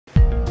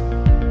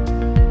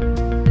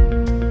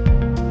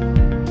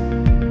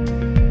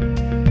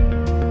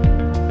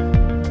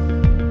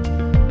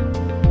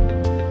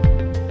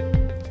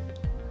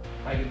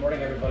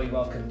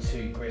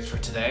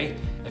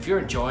you're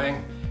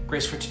enjoying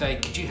Grace for Today,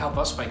 could you help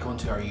us by going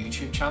to our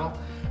YouTube channel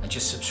and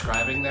just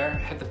subscribing there,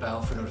 hit the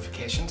bell for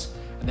notifications,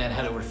 and then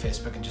head over to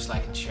Facebook and just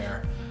like and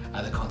share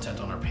the content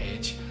on our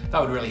page. That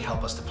would really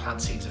help us to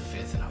plant seeds of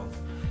faith and hope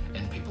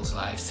in people's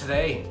lives.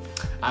 Today,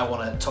 I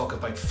want to talk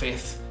about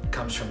faith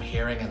comes from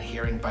hearing, and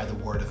hearing by the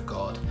word of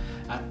God.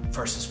 That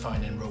verse is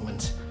found in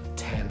Romans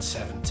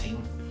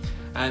 10:17.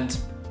 And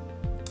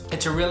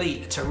it's a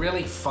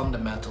really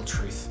fundamental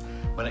truth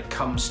when it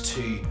comes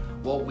to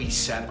what we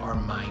set our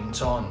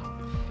minds on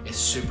is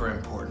super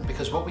important,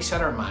 because what we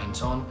set our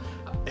minds on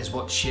is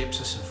what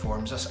shapes us and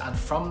forms us, and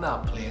from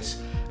that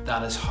place,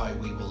 that is how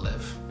we will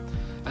live.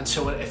 And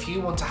so if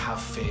you want to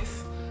have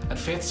faith, and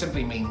faith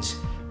simply means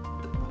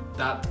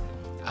that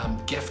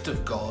gift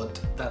of God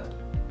that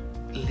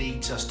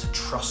leads us to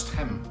trust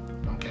Him,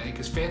 okay?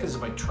 Because faith is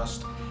about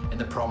trust in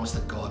the promise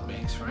that God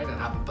makes, right? And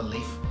having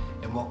belief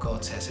in what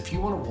God says. If you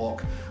want to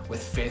walk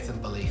with faith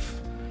and belief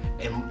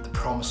in the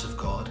promise of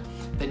God,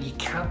 then you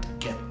can't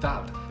get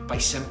that by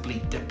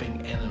simply dipping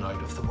in and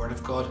out of the Word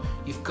of God.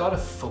 You've got to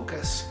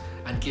focus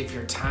and give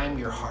your time,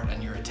 your heart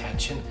and your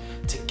attention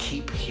to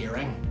keep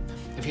hearing.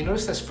 If you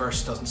notice, this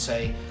verse doesn't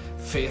say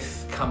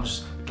faith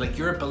comes, like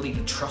your ability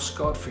to trust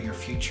God for your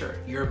future,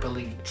 your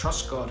ability to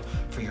trust God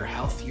for your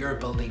health, your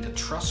ability to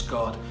trust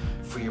God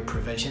for your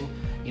provision,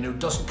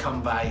 doesn't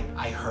come by,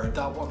 I heard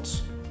that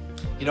once.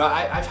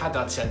 I've had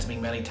that said to me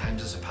many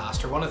times as a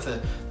pastor. One of the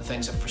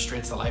things that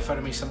frustrates the life out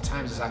of me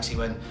sometimes is actually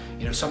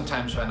when,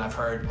 sometimes when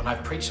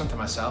I've preached something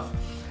myself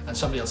and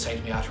somebody will say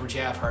to me afterwards,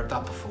 yeah, I've heard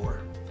that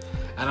before.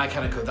 And I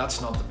kind of go,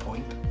 that's not the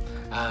point.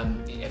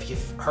 If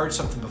you've heard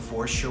something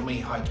before, show me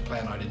how it's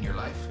playing out in your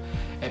life.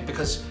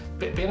 Because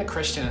being a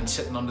Christian and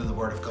sitting under the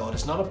Word of God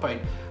is not about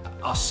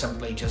us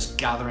simply just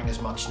gathering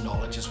as much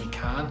knowledge as we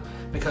can,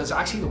 because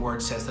actually the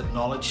Word says that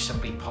knowledge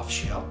simply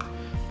puffs you up.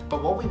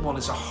 But what we want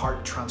is a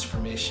heart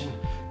transformation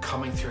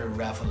coming through a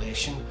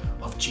revelation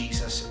of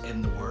Jesus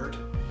in the Word.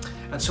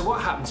 And so what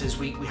happens is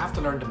we have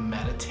to learn to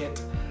meditate.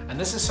 And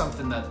this is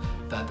something that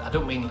I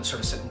don't mean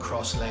sort of sitting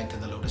cross-legged in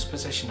the lotus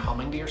position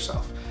humming to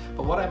yourself.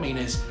 But what I mean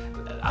is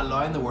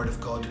allowing the Word of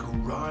God to go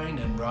round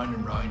and round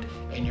and round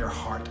in your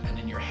heart and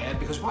in your head.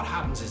 Because what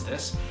happens is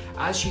this,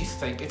 as you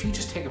think, if you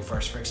just take a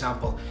verse, for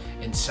example,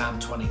 in Psalm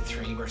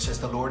 23, where it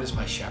says, the Lord is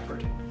my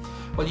shepherd.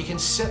 Well, you can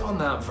sit on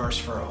that verse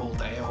for a whole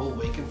day, a whole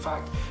week, in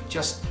fact,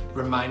 just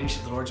reminding you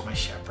that the Lord's my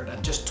shepherd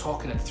and just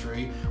talking it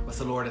through with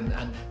the Lord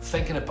and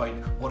thinking about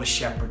what a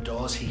shepherd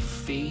does. He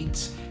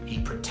feeds, he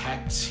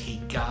protects,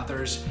 he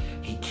gathers,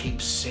 he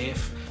keeps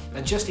safe,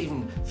 and just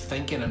even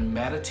thinking and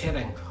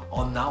meditating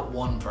on that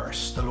one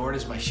verse, the Lord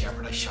is my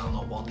shepherd, I shall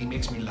not want. He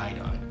makes me lie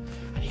down.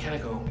 And you kind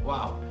of go,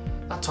 wow,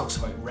 that talks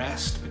about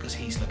rest because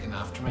He's looking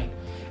after me.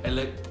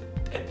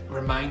 It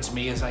reminds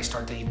me, as I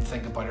start to even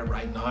think about it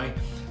right now,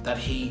 that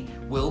He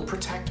will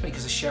protect me,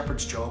 because a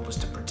shepherd's job was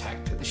to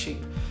protect the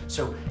sheep.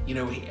 So,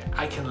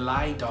 I can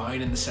lie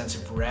down in the sense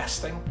of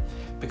resting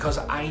because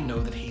I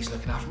know that He's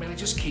looking after me. And I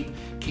just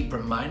keep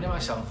reminding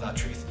myself of that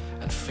truth,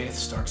 and faith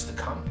starts to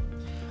come.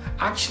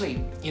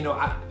 Actually,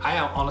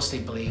 I honestly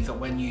believe that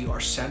when you are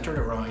centered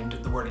around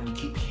the Word and you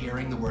keep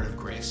hearing the word of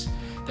grace,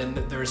 then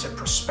there is a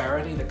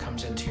prosperity that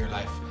comes into your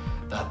life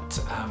that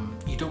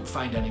you don't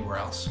find anywhere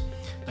else.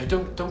 Now,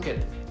 don't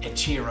get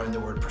itchy around the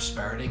word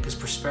prosperity, because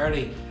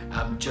prosperity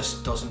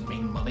just doesn't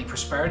mean money.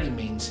 Prosperity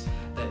means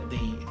that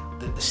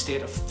the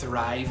state of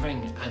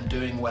thriving and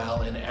doing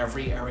well in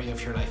every area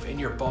of your life, in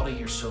your body,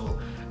 your soul,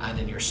 and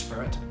in your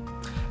spirit.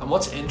 And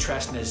what's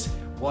interesting is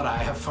what I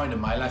have found in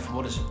my life, and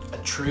what is a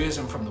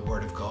truism from the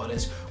Word of God,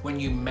 is when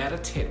you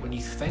meditate, when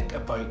you think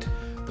about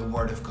the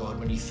Word of God,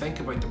 when you think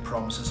about the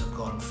promises of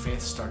God, and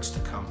faith starts to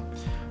come,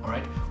 all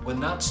right? When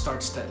that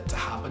starts to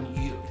happen,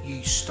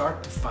 you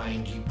start to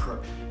find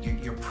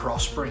you're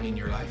prospering in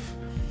your life.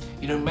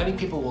 Many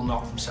people will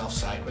knock themselves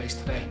sideways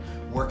today,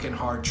 working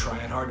hard,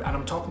 trying hard, and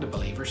I'm talking to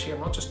believers here.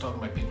 I'm not just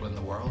talking about people in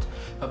the world,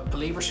 but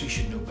believers who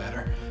should know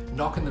better,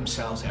 knocking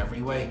themselves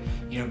every way,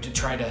 to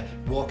try to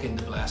walk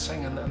into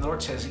blessing. And the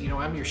Lord says,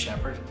 I'm your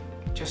shepherd,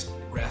 just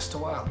rest a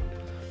while.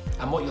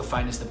 And what you'll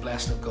find is the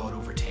blessing of God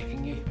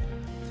overtaking you.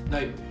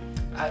 Now,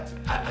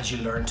 as you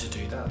learn to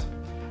do that.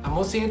 And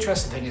what's the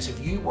interesting thing is, if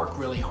you work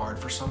really hard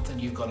for something,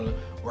 you've got to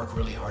work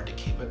really hard to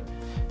keep it.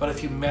 But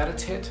if you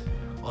meditate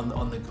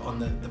on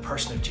the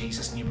person of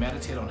Jesus and you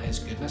meditate on His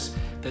goodness,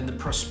 then the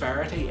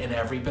prosperity in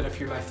every bit of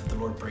your life that the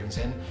Lord brings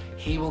in,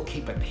 He will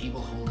keep it, He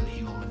will hold it,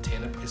 He will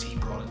maintain it, because He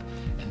brought it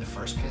in the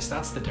first place.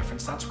 That's the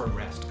difference. That's where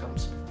rest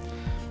comes.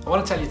 I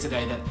want to tell you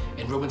today that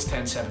in Romans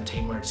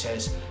 10:17, where it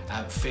says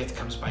faith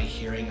comes by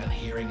hearing, and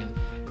hearing in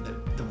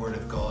the Word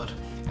of God,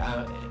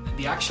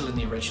 the actual in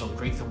the original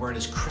Greek, the word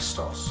is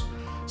Christos.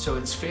 So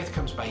it's faith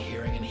comes by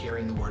hearing, and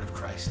hearing the word of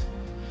Christ.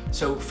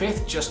 So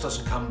faith just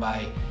doesn't come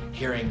by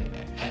hearing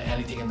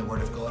anything in the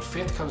Word of God.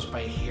 Faith comes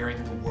by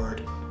hearing the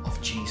word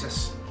of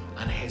Jesus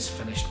and His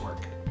finished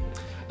work.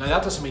 Now,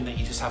 that doesn't mean that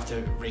you just have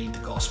to read the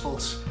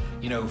Gospels.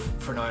 you know,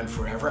 for now and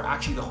forever.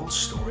 Actually, the whole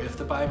story of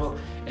the Bible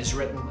is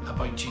written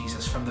about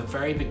Jesus from the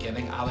very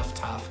beginning, Aleph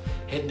Tav,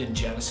 hidden in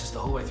Genesis, the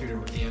whole way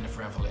through to the end of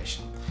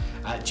Revelation.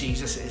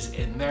 Jesus is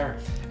in there,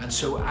 and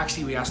so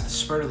actually we ask the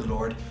Spirit of the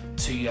Lord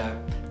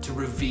to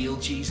reveal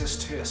Jesus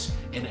to us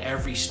in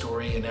every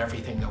story and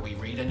everything that we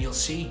read. And you'll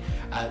see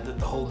that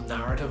the whole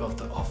narrative of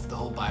the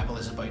whole Bible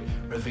is about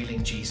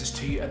revealing Jesus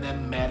to you and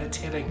then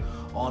meditating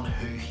on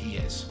who He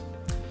is.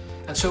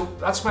 And so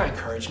that's my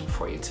encouragement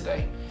for you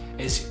today,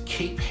 is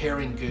keep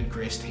hearing good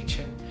grace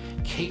teaching.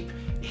 Keep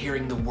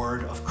hearing the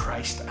word of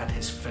Christ and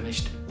His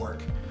finished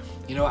work.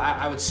 You know,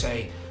 I would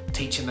say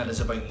teaching that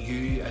is about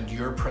you and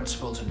your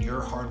principles and your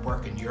hard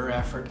work and your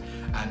effort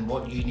and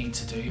what you need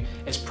to do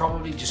is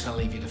probably just going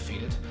to leave you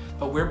defeated.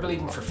 But we're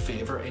believing for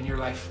favour in your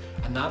life,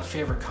 and that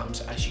favour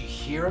comes as you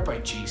hear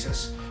about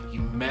Jesus,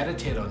 you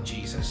meditate on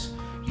Jesus,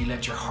 you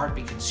let your heart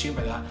be consumed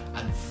by that,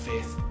 and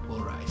faith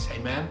will rise.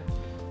 Amen?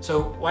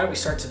 So why don't we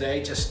start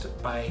today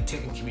just by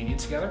taking communion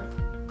together.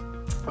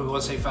 We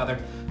want to say, Father,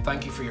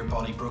 thank you for your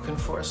body broken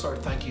for us, Lord.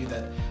 Thank you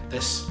that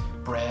this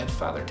bread,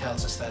 Father,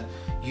 tells us that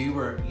you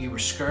were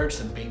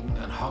scourged and beaten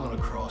and hung on a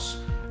cross,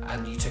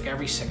 and you took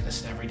every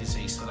sickness and every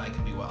disease so that I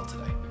can be well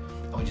today.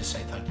 And we just say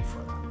thank you for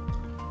that.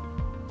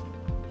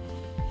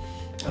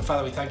 And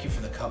Father, we thank you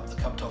for the cup. The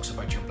cup talks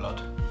about your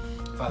blood.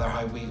 Father,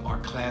 how we are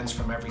cleansed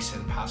from every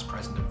sin, past,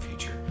 present and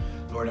future.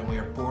 Lord, and we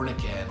are born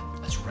again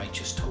as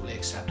righteous, totally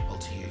acceptable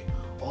to you,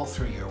 all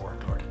through your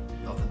work, Lord.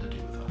 Nothing to do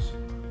with us.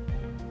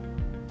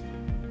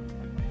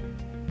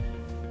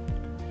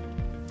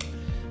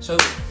 So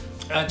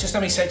just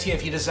let me say to you,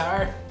 if you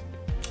desire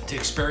to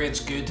experience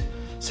good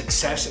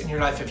success in your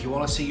life, if you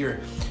want to see you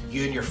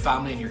and your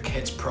family and your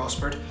kids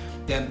prospered,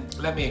 then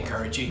let me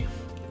encourage you,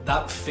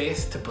 that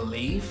faith to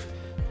believe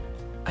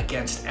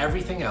against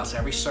everything else,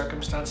 every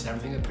circumstance and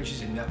everything that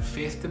pushes in, that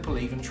faith to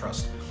believe and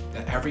trust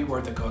that every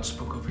word that God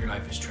spoke over your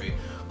life is true,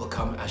 will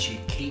come as you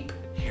keep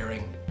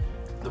hearing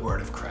the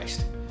word of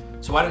Christ.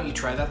 So why don't you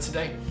try that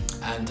today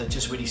and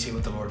just really see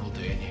what the Lord will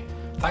do in you.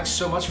 Thanks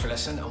so much for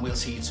listening, and we'll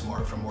see you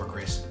tomorrow for more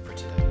grace for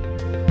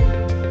today.